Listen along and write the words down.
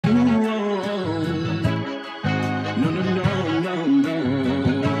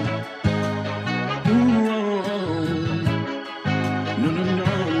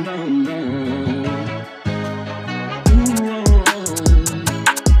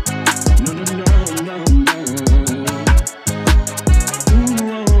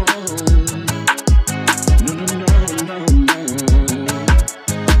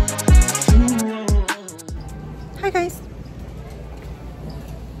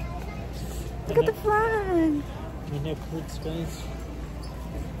Look at the flag. My neck hurts, guys.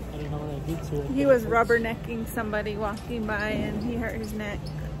 I don't know what I did to it. He was rubbernecking somebody walking by and he hurt his neck.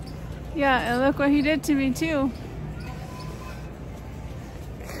 Yeah, and look what he did to me too.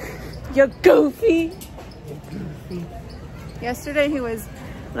 You goofy. Yesterday he was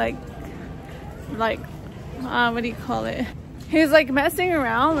like, what do you call it? He was like messing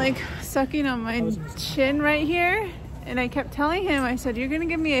around, like sucking on my chin right here. And I kept telling him, I said, you're gonna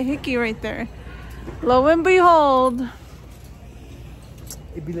give me a hickey right there. Lo and behold.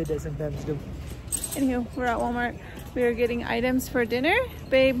 It be like that sometimes too. Anywho, we're at Walmart. We are getting items for dinner.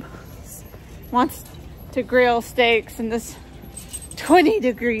 Babe wants to grill steaks in this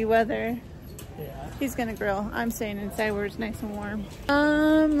 20-degree weather. Yeah. He's gonna grill. I'm staying inside where it's nice and warm.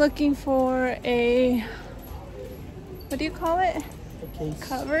 I'm looking for a, what do you call it? A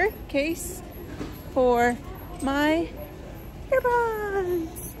case. Case for my earbuds.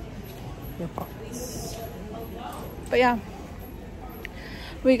 But yeah,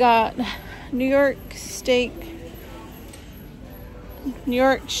 we got New York strip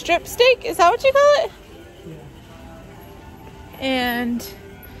steak. Is that what you call it? Yeah. And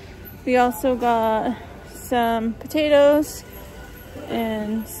we also got some potatoes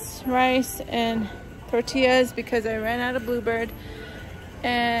and rice and tortillas because I ran out of Bluebird,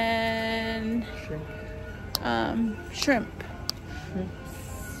 and shrimp.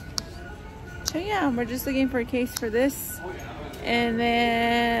 So yeah, we're just looking for a case for this, and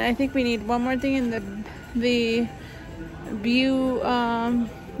then I think we need one more thing in the View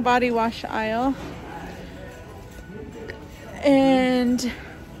body wash aisle, and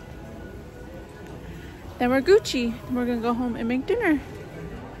then we're Gucci. We're gonna go home and make dinner,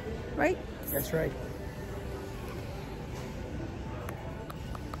 right? That's right.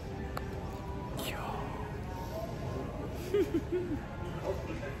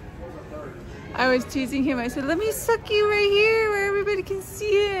 I was teasing him. I said, let me suck you right here where everybody can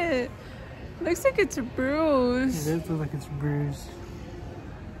see it. Looks like it's a bruise. It does look like it's bruised.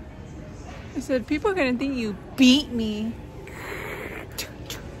 I said, people are gonna think you beat me.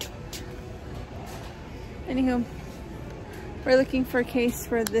 Anywho, we're looking for a case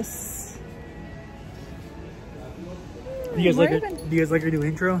for this. Do you guys like our new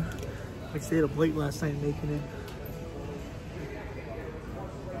intro? I stayed up late last night making it.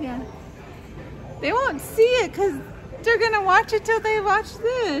 Yeah. They won't see it because they're gonna watch it till they watch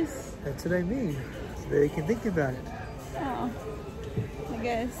this. That's what I mean. So they can think about it. Oh, I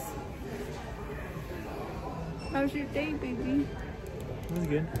guess. How was your day, baby? It was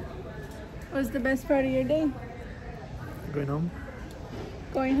good. What was the best part of your day? Going home.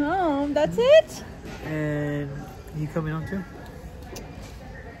 Going home, that's it? And you coming home too?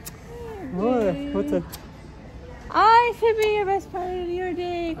 What? What's up? I should be your best part of your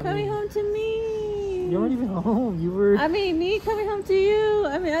day. Coming home to me. You weren't even home. You were. I mean, me coming home to you.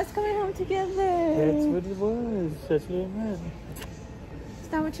 I mean, us coming home together. That's what it was. That's what I meant.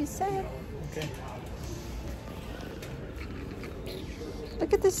 It's not what you said. Okay.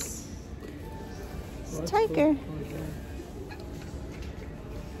 Look at this. This tiger.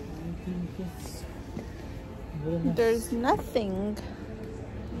 There's nothing.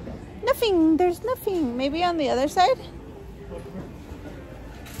 Nothing. There's nothing. Maybe on the other side?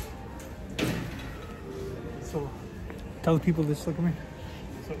 So, tell the people this. Look at me.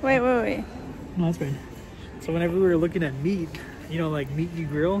 So, Wait. No, that's fine. So whenever we were looking at meat, you know, like meat you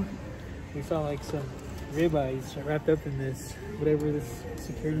grill, we saw like some ribeyes wrapped up in this, whatever this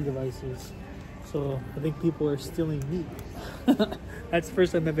security device is. So I think people are stealing meat. That's the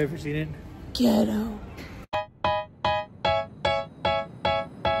first time I've ever seen it. Ghetto.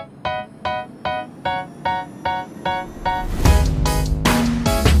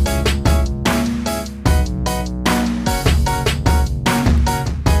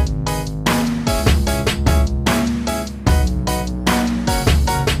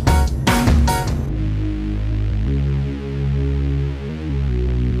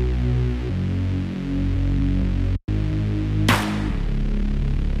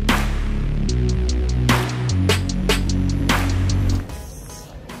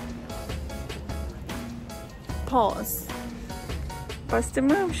 Pause. Bust a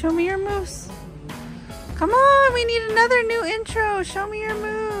move. Show me your moves. Come on, we need another new intro. Show me your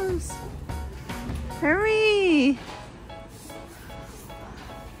moves. Hurry.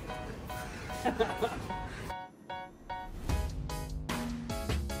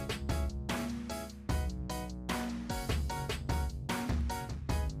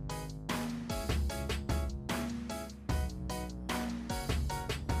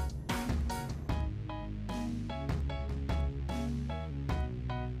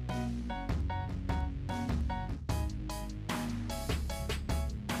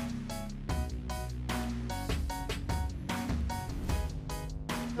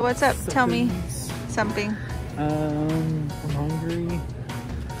 What's up? Tell me something. I'm hungry.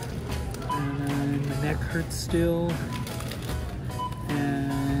 And my neck hurts still.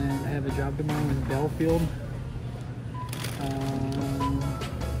 And I have a job tomorrow in Belfield.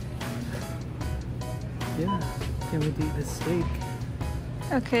 Yeah, can't wait to eat this steak.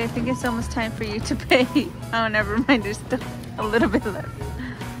 Okay, I think it's almost time for you to pay. Oh, never mind. There's still a little bit left.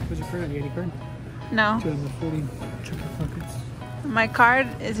 What's your card? You got any card? No. 240. Check your pockets. My card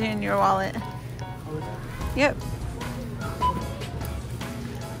is in your wallet. Yep.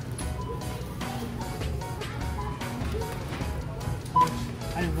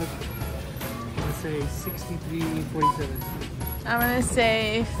 I didn't look. I'm gonna say 63.47. I'm gonna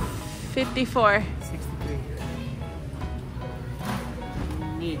say 54. 63.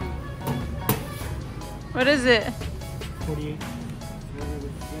 Maybe. What is it? 48.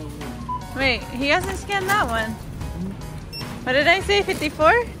 Wait, he hasn't scanned that one. What did I say?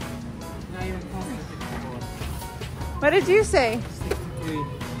 54? Not even close to 54. What did you say? 63.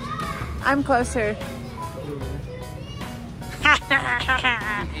 I'm closer. 8.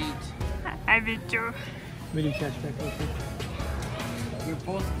 I beat you. We do catch back real quick. We're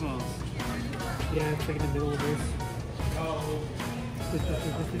both close. Yeah, it's like in the middle of this. Oh.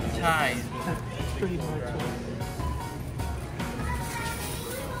 Tie. Pretty much.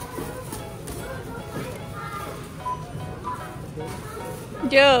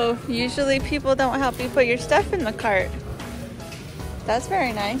 Yo, usually people don't help you put your stuff in the cart. That's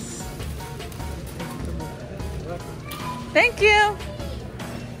very nice. Thank you.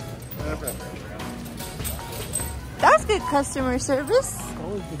 That's good customer service.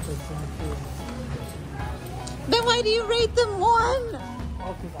 Always good customer service. Then why do you rate them 1?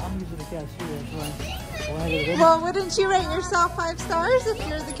 Oh, because I'm usually the cashier. That's why. Well, wouldn't you rate yourself 5 stars if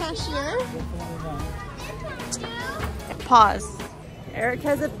you're the cashier? Pause. Eric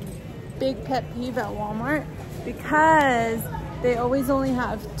has a big pet peeve at Walmart because they always only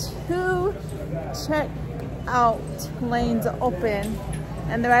have 2 checkout lanes open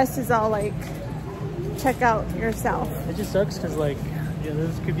and the rest is all like check out yourself. It just sucks because like, yeah,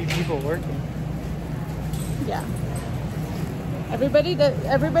 those could be people working. Yeah. Everybody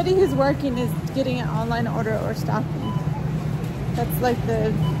who's working is getting an online order or stocking. That's like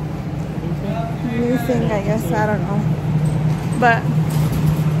the new thing, I guess. I don't know. But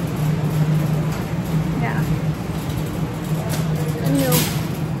yeah. Anywho,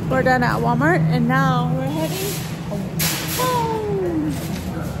 we're done at Walmart and now we're heading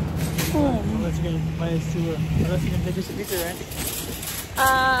home. Unless you're gonna unless you're gonna take us to pizza, right?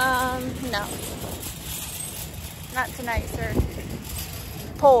 No. Not tonight, sir.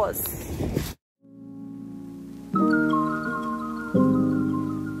 Pause.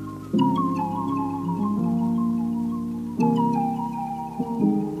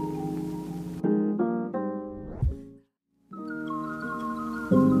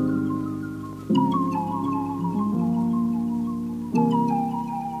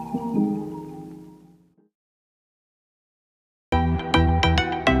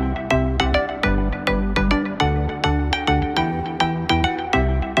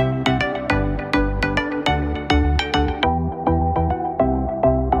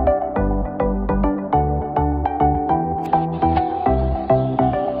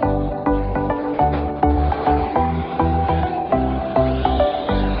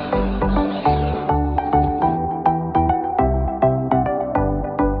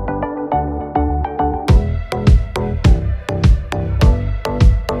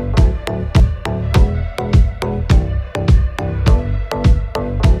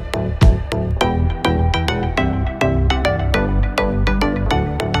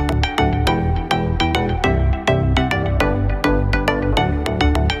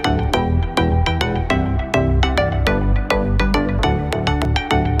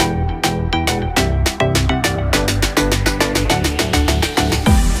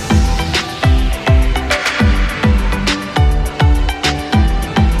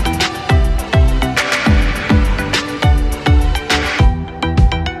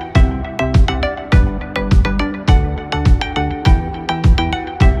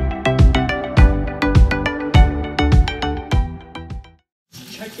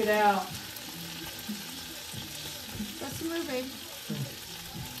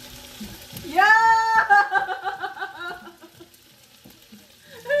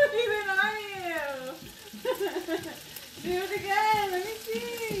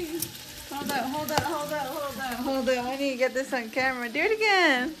 Hold on, I need to get this on camera. Do it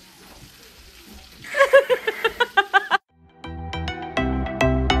again.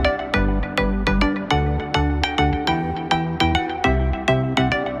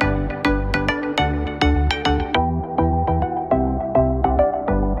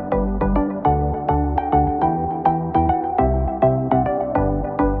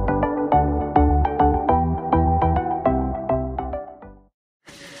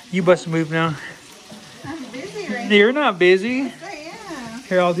 You bust a move now. I'm busy right You're not busy. Yes, I am.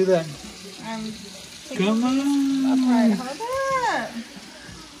 Here, I'll do that. I'm Come on. upright. Hold up.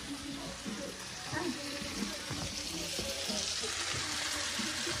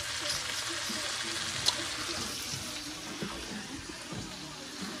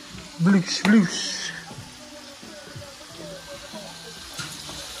 Bloosh, bloosh.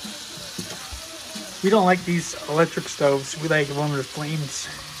 We don't like these electric stoves. We like one with the flames.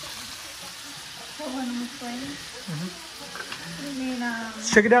 Put one in the flame. What do you mean, Let's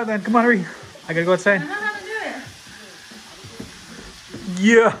check it out then. Come on, hurry. I gotta go outside. I know how to do it.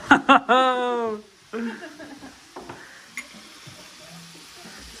 Yeah.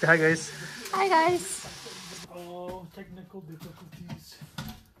 Say hi, guys. Hi, guys. Oh, technical difficulties.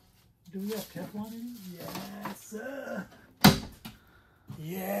 Do we have Teflon in it? Yes, sir.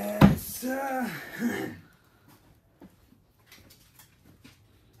 Yes, sir.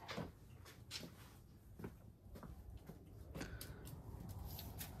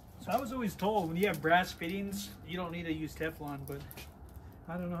 So I was always told when you have brass fittings, you don't need to use Teflon, but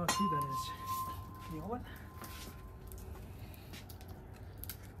I don't know how true that is. You know what?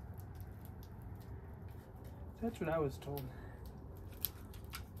 That's what I was told.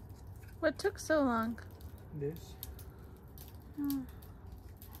 What took so long? This.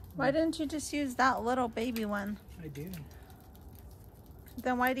 Why didn't you just use that little baby one? I did.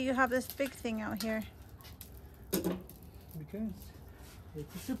 Then why do you have this big thing out here? Because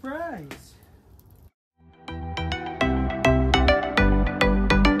it's a surprise.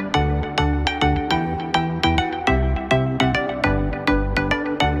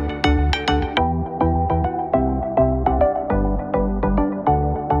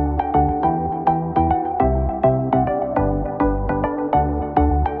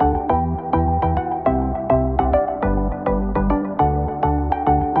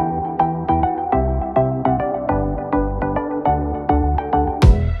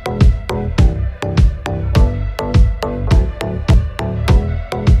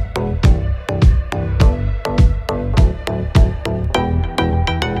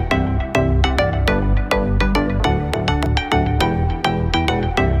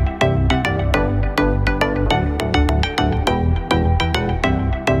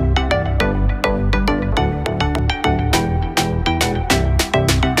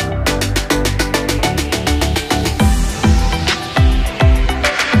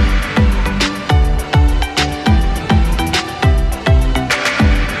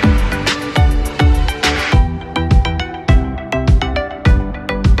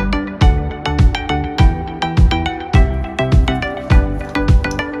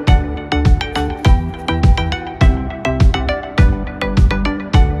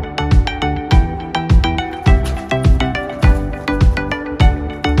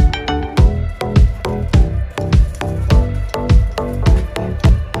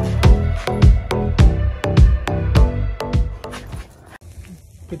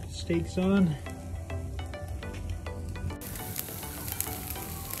 Put the steaks on.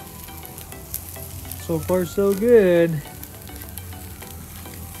 So far, so good.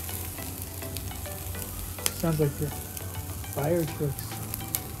 Sounds like the fire trucks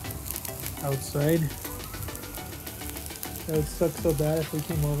outside. That would suck so bad if we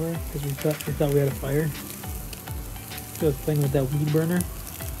came over because we thought we had a fire. Just playing with that weed burner.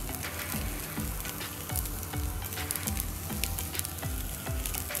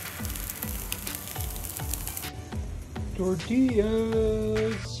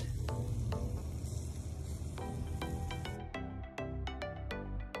 Tortillas.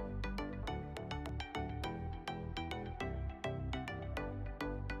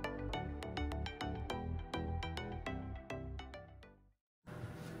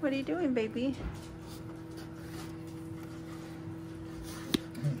 What are you doing, baby?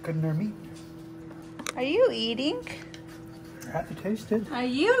 Cutting our meat. Are you eating? I have to taste it. Are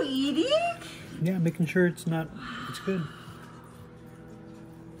you eating? Yeah, making sure it's good.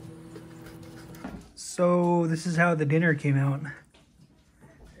 So this is how the dinner came out.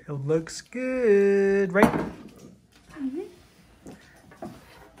 It looks good, right?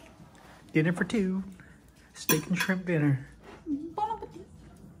 Dinner for two. Steak and shrimp dinner. Bon appetit.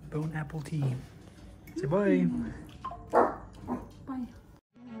 Bone apple tea. Say bye.